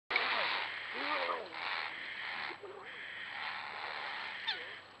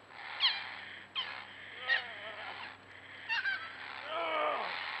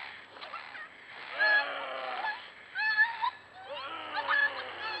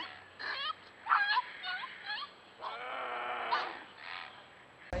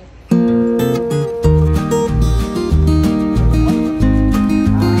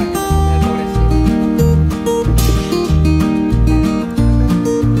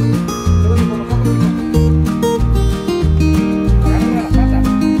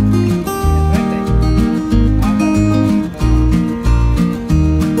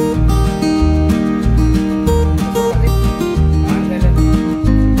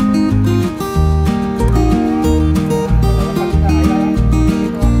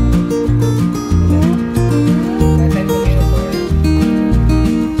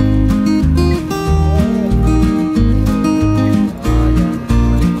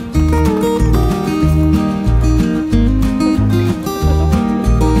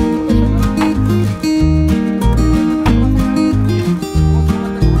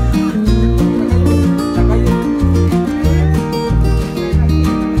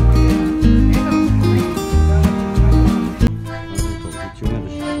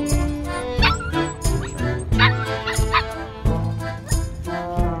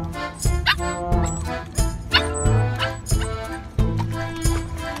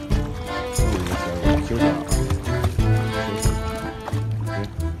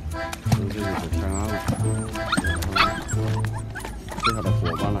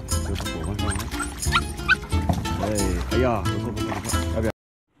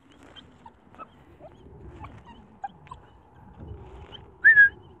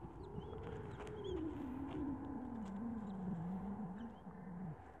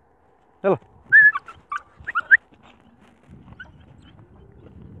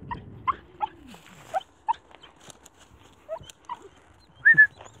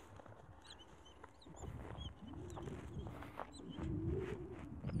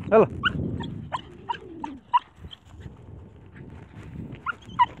来了。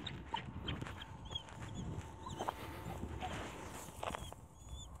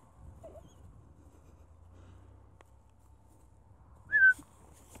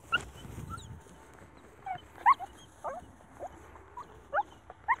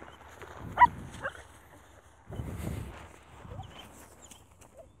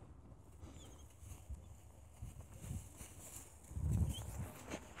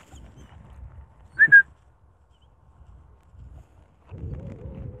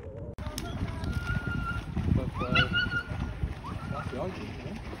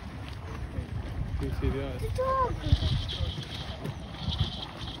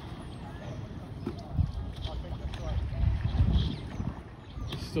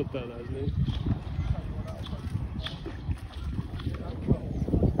Stood there, hasn't he?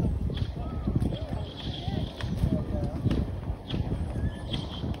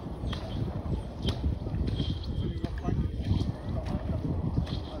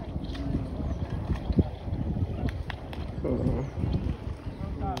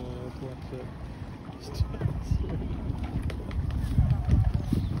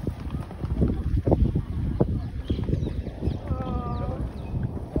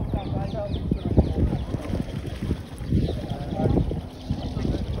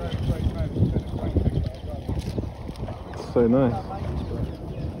 So nice.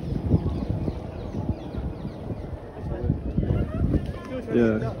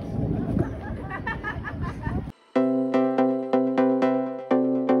 Yeah.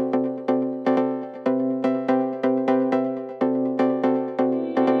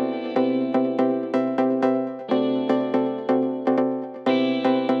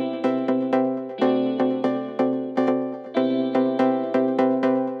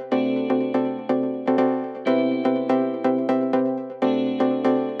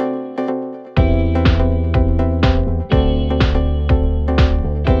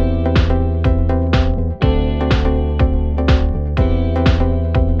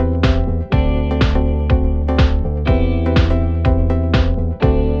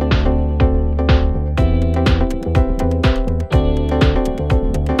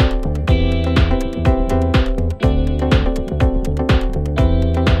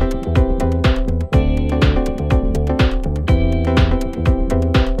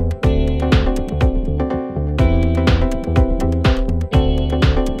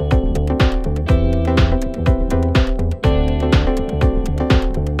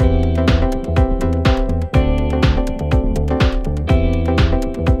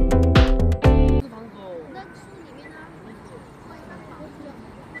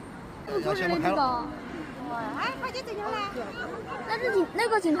那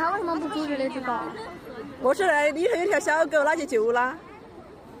个警察为什么不阻止那只狗？我是来里头有条小狗，拿去救了。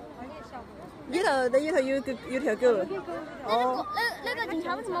里头有条狗。哦。那个警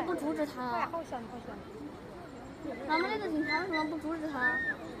察为什么不阻止他？他们那个警察为什么不阻止他？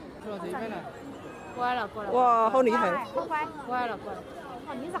过来了。哇，好厉害！过来了。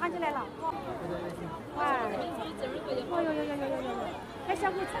把名字喊起来了。哎。哟！那小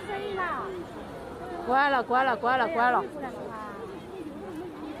狗出声音了。过来了。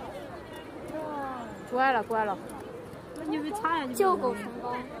救狗成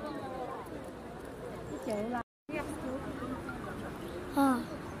功。啊，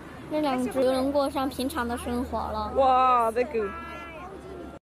这两只能过上平常的生活了。哇，这狗！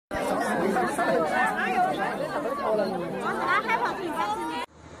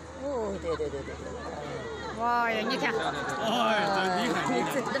哦，对。哇呀，你看，哎，这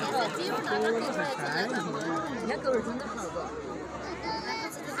厉害！人家狗儿真的好过。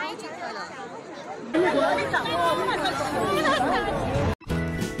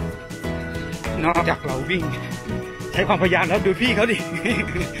นอกจากเราวิ่งใช้ความพยายามแล้วดูพี่เขาดิ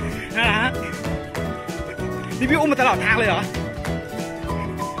น่ารักนี่พี่อุ้มมาตลอดทางเลยเหรอ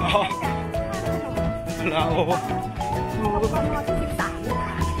เรา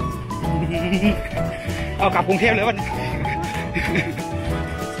เอากลับกรุงเทพเลยวัน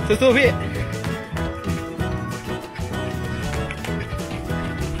สู้ๆพี่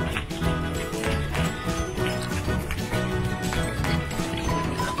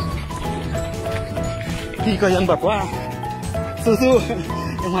พี่ก็ยังแบบว่าสู้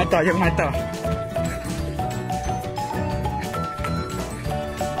ๆยังมาต่อต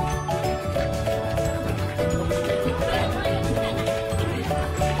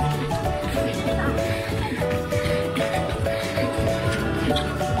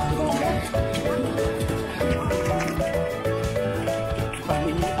อน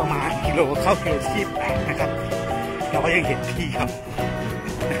นี้ประมาณกิโลเข้ากิโลที่8นะครับเราก็ยังเห็นพี่เขา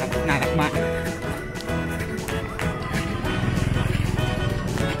นะครับ น่ารักมาก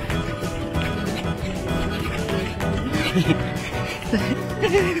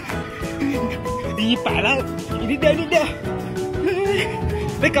ดีป่าแล้วอีกนิดเดียว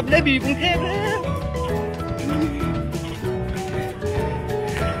ได้กลับได้บีกรุงเทพแล้ว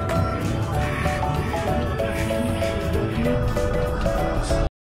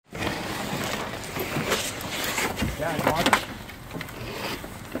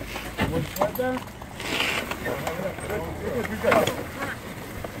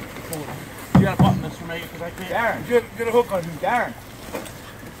You got a button this for me because I can't. Darren, get a hook on him, Darren.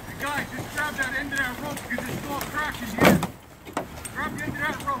 Hey guys, just grab that end of that rope because there's still a crack in here. Grab the end of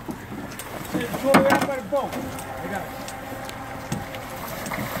that rope. It's all around by the boat. I got it.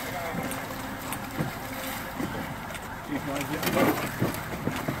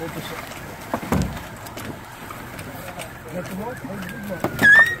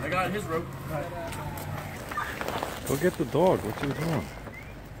 I got his rope. Go get the dog. What's he doing?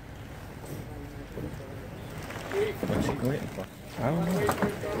 What's he waiting for? I don't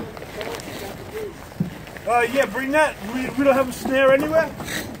know. Yeah, bring that. We don't have a snare anywhere.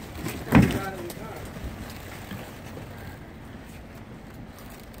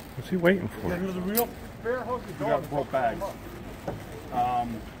 What's he waiting for? Get another reel. Fair hook the dog. We got both bags.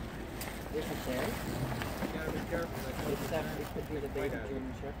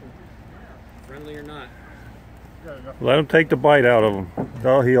 Friendly or not? Let him take the bite out of him.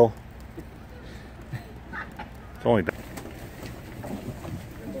 They'll heal. It's only that.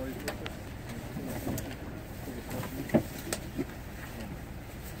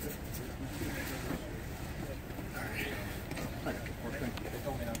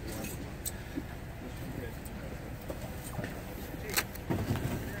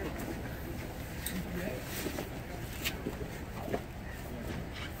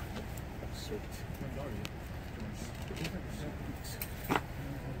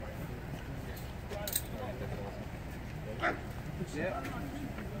 Yeah.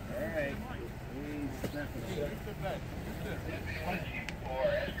 All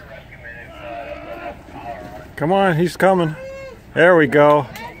right. Come on, he's coming. There we go.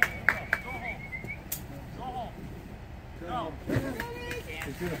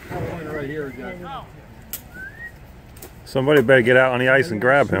 Somebody better get out on the ice and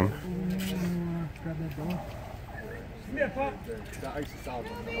grab him.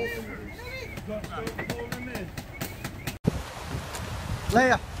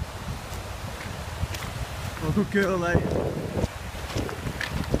 Leia. Oh, girl, Leia.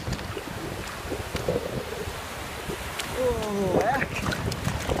 Oh, heck.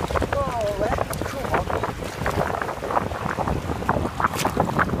 Oh, heck. Come on.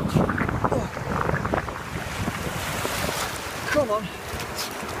 Oh. Come on.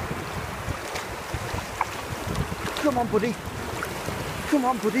 Come on, buddy. Come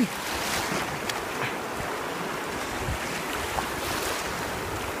on, buddy.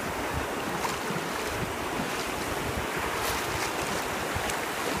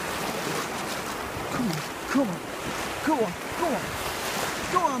 Come on, go on, go on,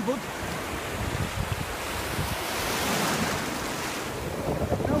 go on, bud.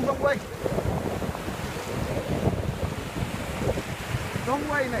 No, wrong way. Wrong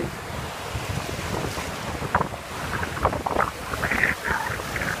way, mate.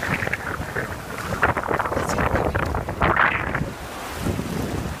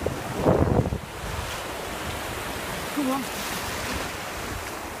 Come on.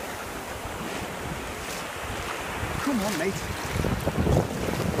 Come on, mate.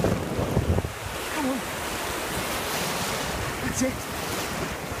 Come on. That's it.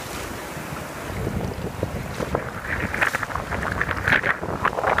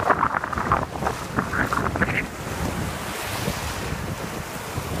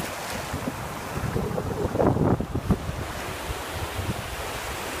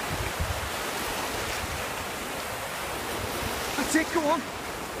 That's it, go on.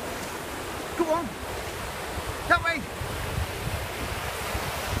 Go on. That way.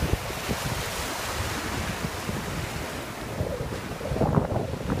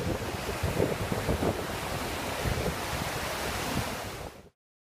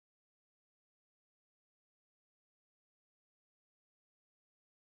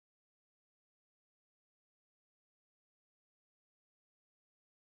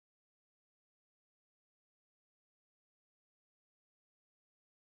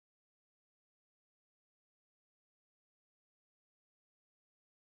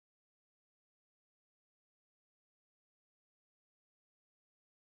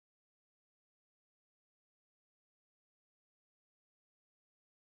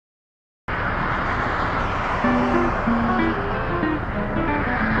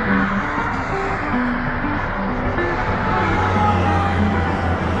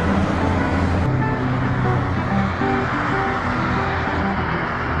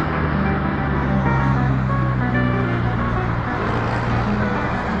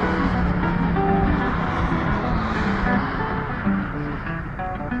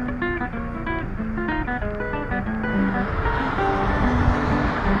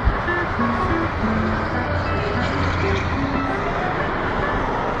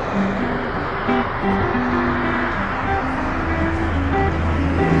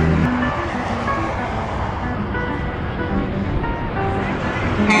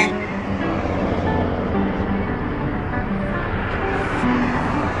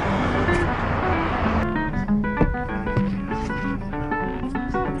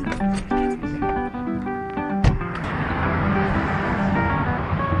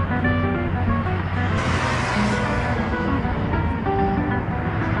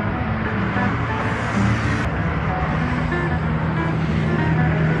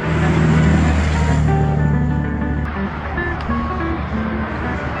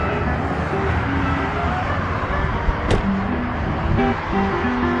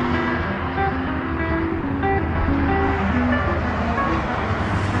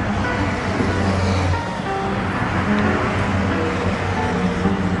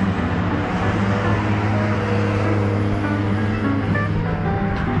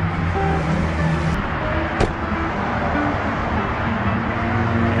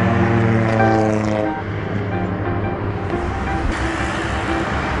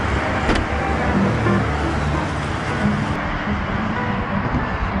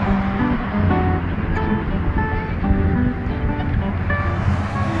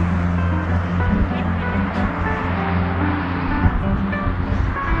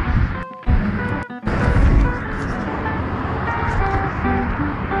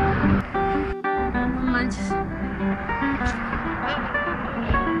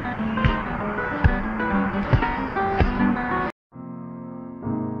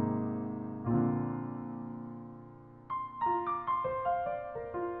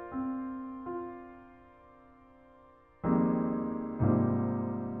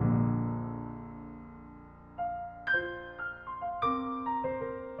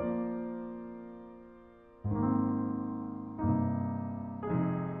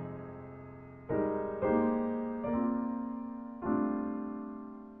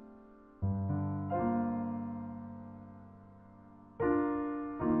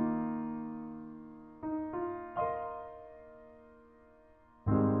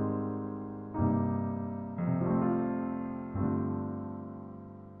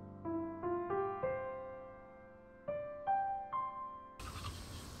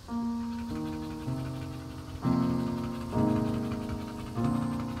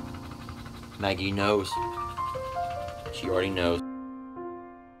 Maggie knows. She already knows.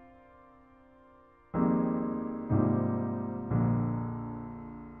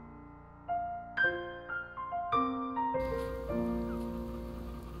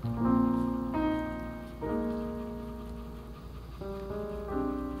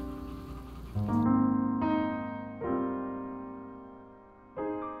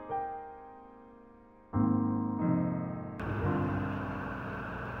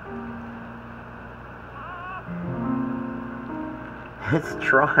 It's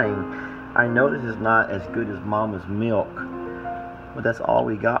trying. I know this is not as good as Mama's milk, but that's all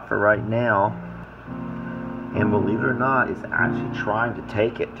we got for right now. And believe it or not, it's actually trying to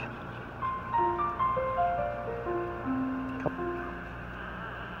take it.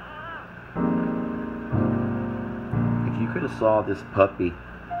 If you could have saw this puppy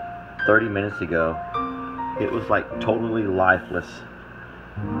 30 minutes ago, it was like totally lifeless.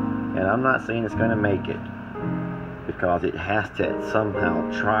 And I'm not saying it's going to make it, because it has to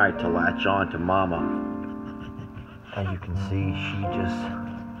somehow try to latch on to Mama. As you can see, she just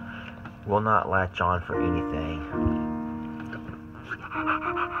will not latch on for anything.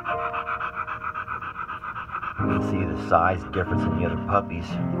 You can see the size difference in the other puppies.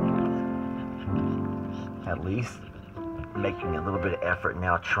 At least making a little bit of effort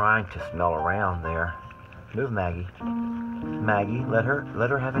now, trying to smell around there. Move, Maggie. Maggie, let her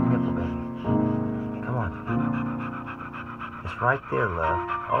have a nipple, baby. Come on. It's right there, love.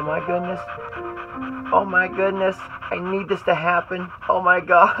 Oh my goodness. Oh my goodness. I need this to happen. Oh my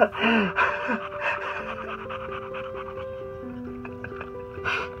God.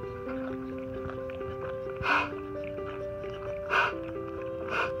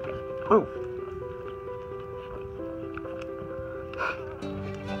 Ooh.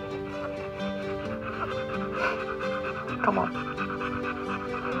 Come on.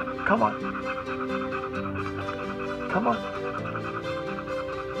 Come on. Come on.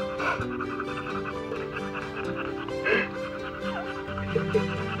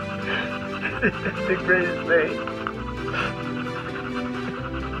 It's the greatest thing.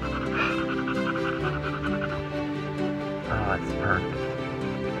 Oh, it's perfect.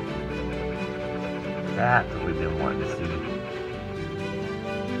 That's what we've been wanting to see.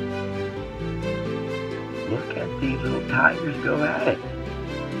 Look at these little tigers go at it.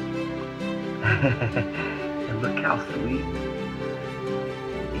 And look how sweet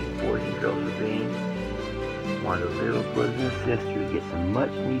these boys and girls are being. While the little brothers and sisters get some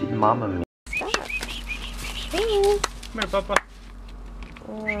much needed mama milk. Come here, Papa.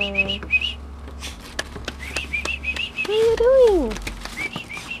 What are you doing?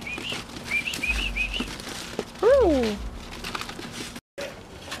 Hi.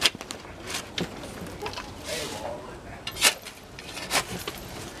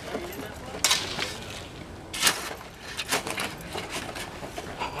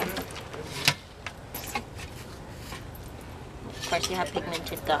 Of course, you have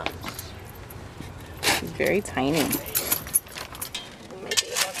pigmented gums. She's very tiny. I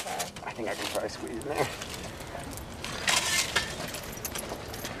think I can try squeezing there.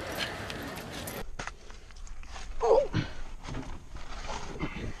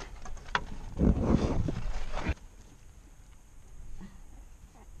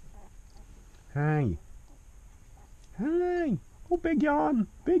 Hi. Hi. Oh, big yawn.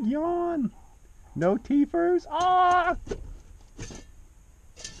 Big yawn. No teethers. Ah!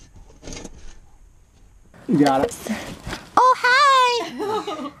 You got it. Oh, hi!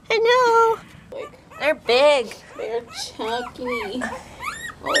 Hello! They're big. They're chunky.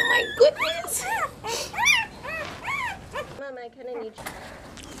 Oh my goodness. Mom, I kind of need you.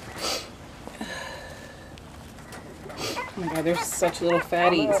 Oh my god, they're such little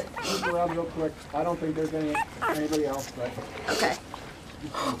fatties. Move around real quick. I don't think there's anybody else, but. Okay.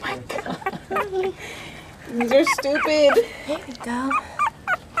 Oh my god. These are stupid. There we go.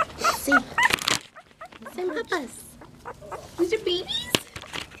 Let's see. Same papas. These are babies.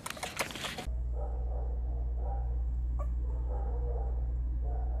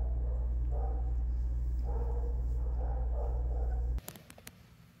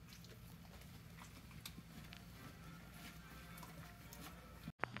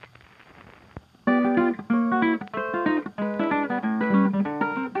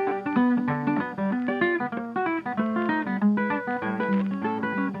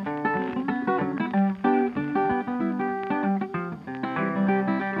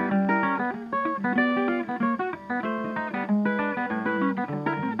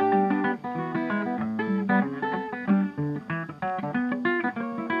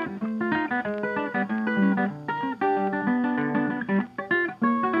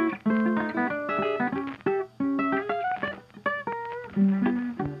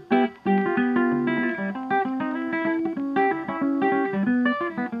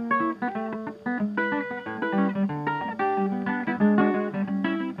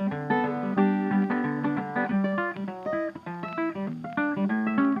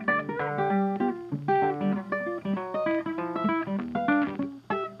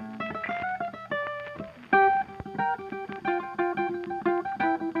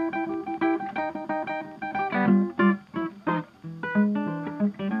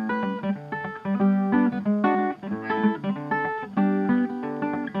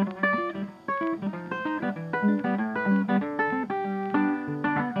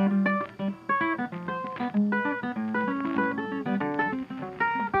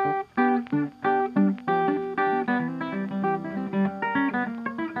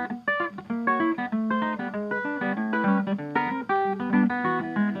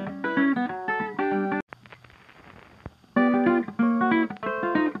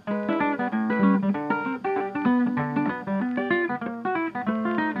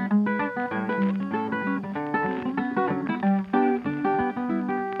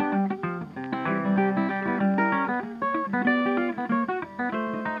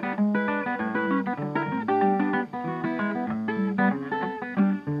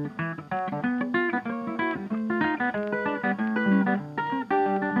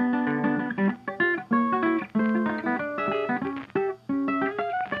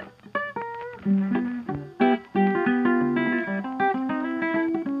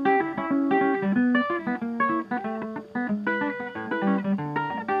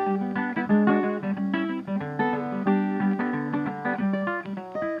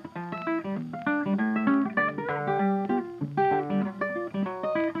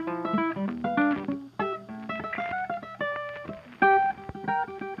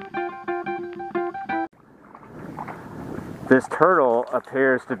 This turtle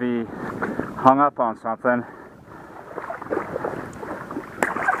appears to be hung up on something.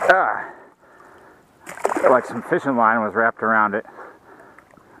 Like some fishing line was wrapped around it.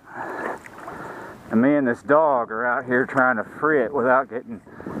 And me and this dog are out here trying to free it without getting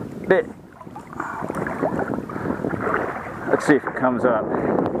bit. Let's see if it comes up.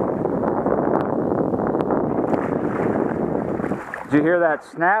 Did you hear that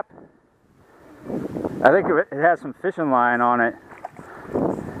snap? I think it has some fishing line on it.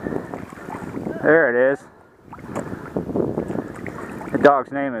 There it is. The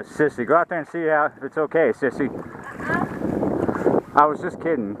dog's name is Sissy. Go out there and see if it's okay, Sissy. I was just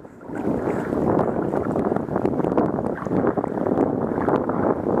kidding.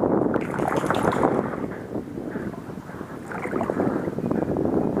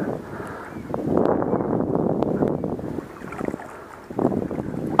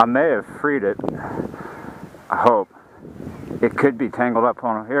 I may have freed it. I hope. It could be tangled up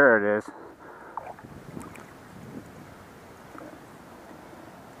on. Here it is.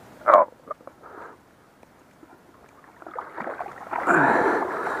 Oh.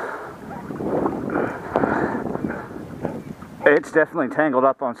 It's definitely tangled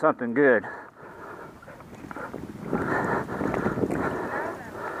up on something good.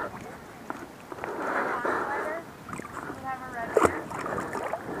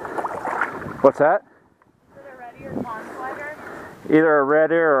 What's that? Is it a red ear pond slider? Either a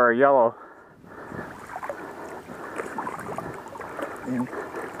red ear or a yellow.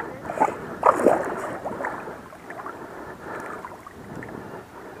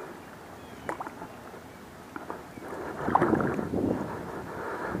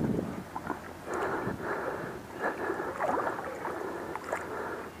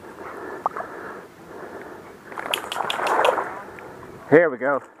 Here we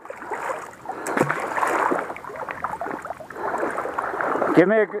go. Give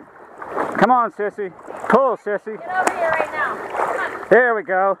me a good... Come on, Sissy. Pull, Sissy. Get over here right now. Come on. There we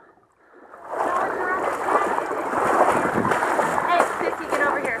go. Hey, Sissy, get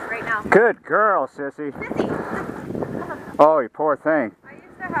over here right now. Good girl, Sissy. Sissy. Oh, you poor thing. I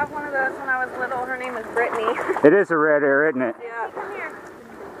used to have one of those when I was little. Her name is Brittany. It is a red ear, isn't it? Yeah. Come here.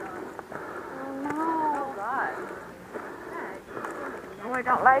 Oh, no. Oh, God. Oh, I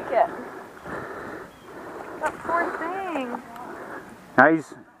don't like it. That poor thing. Now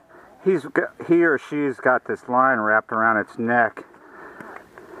he or she's got this line wrapped around its neck.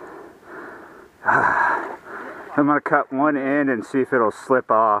 I'm going to cut one end and see if it'll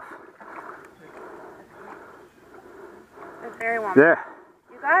slip off. It's very warm. There.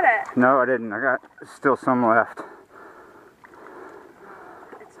 You got it. No, I didn't. I got still some left.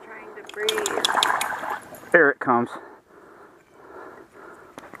 It's trying to breathe. Here it comes.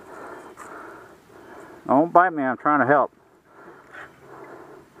 Don't bite me. I'm trying to help.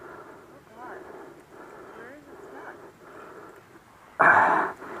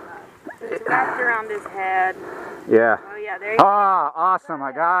 It's wrapped around his head. Yeah. Oh, yeah, there you go. Ah, awesome.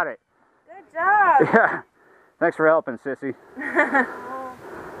 I got it. Good job. Yeah. Thanks for helping, Sissy.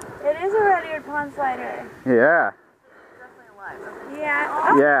 It is a red-eared pond slider. Yeah. Yeah.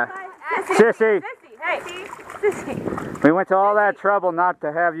 Oh, Yeah. Sissy. Sissy. Sissy. Hey, Sissy. We went to all that trouble not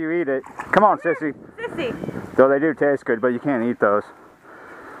to have you eat it. Come on, Sissy. Sissy. Though they do taste good, but you can't eat those.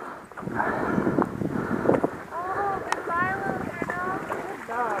 Oh, goodbye, little girl. Good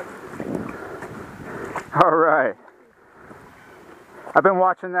dog. All right. I've been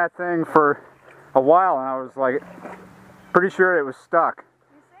watching that thing for a while, and I was like, pretty sure it was stuck.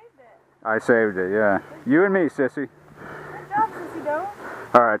 You saved it. I saved it, yeah. You and me, Sissy. Good job, Sissy Doe.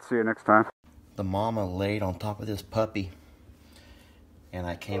 All right, see you next time. The mama laid on top of this puppy, and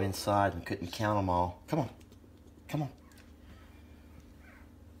I came inside and couldn't count them all. Come on. Come on.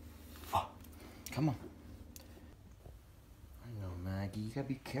 Oh, come on. I know, Maggie. You gotta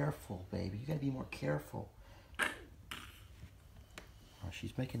be careful, baby. You gotta be more careful. Oh,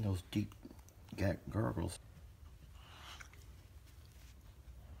 she's making those deep gurgles.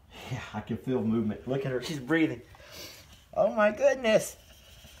 Yeah, I can feel movement. Look at her. She's breathing. Oh, my goodness.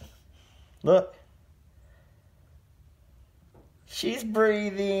 Look. She's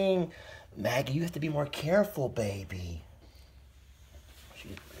breathing. Maggie, you have to be more careful, baby.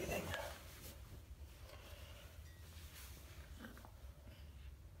 She's breathing.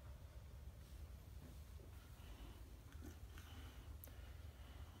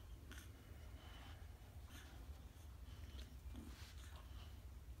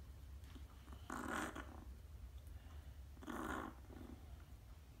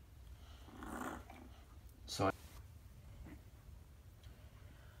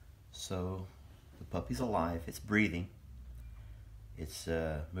 So the puppy's alive. It's breathing. It's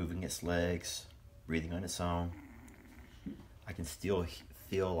moving its legs, breathing on its own. I can still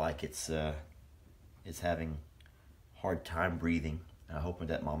feel like it's having a hard time breathing. I'm hoping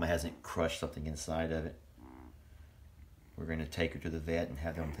that mama hasn't crushed something inside of it. We're going to take her to the vet and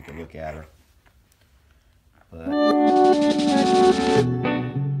have them take a look at her.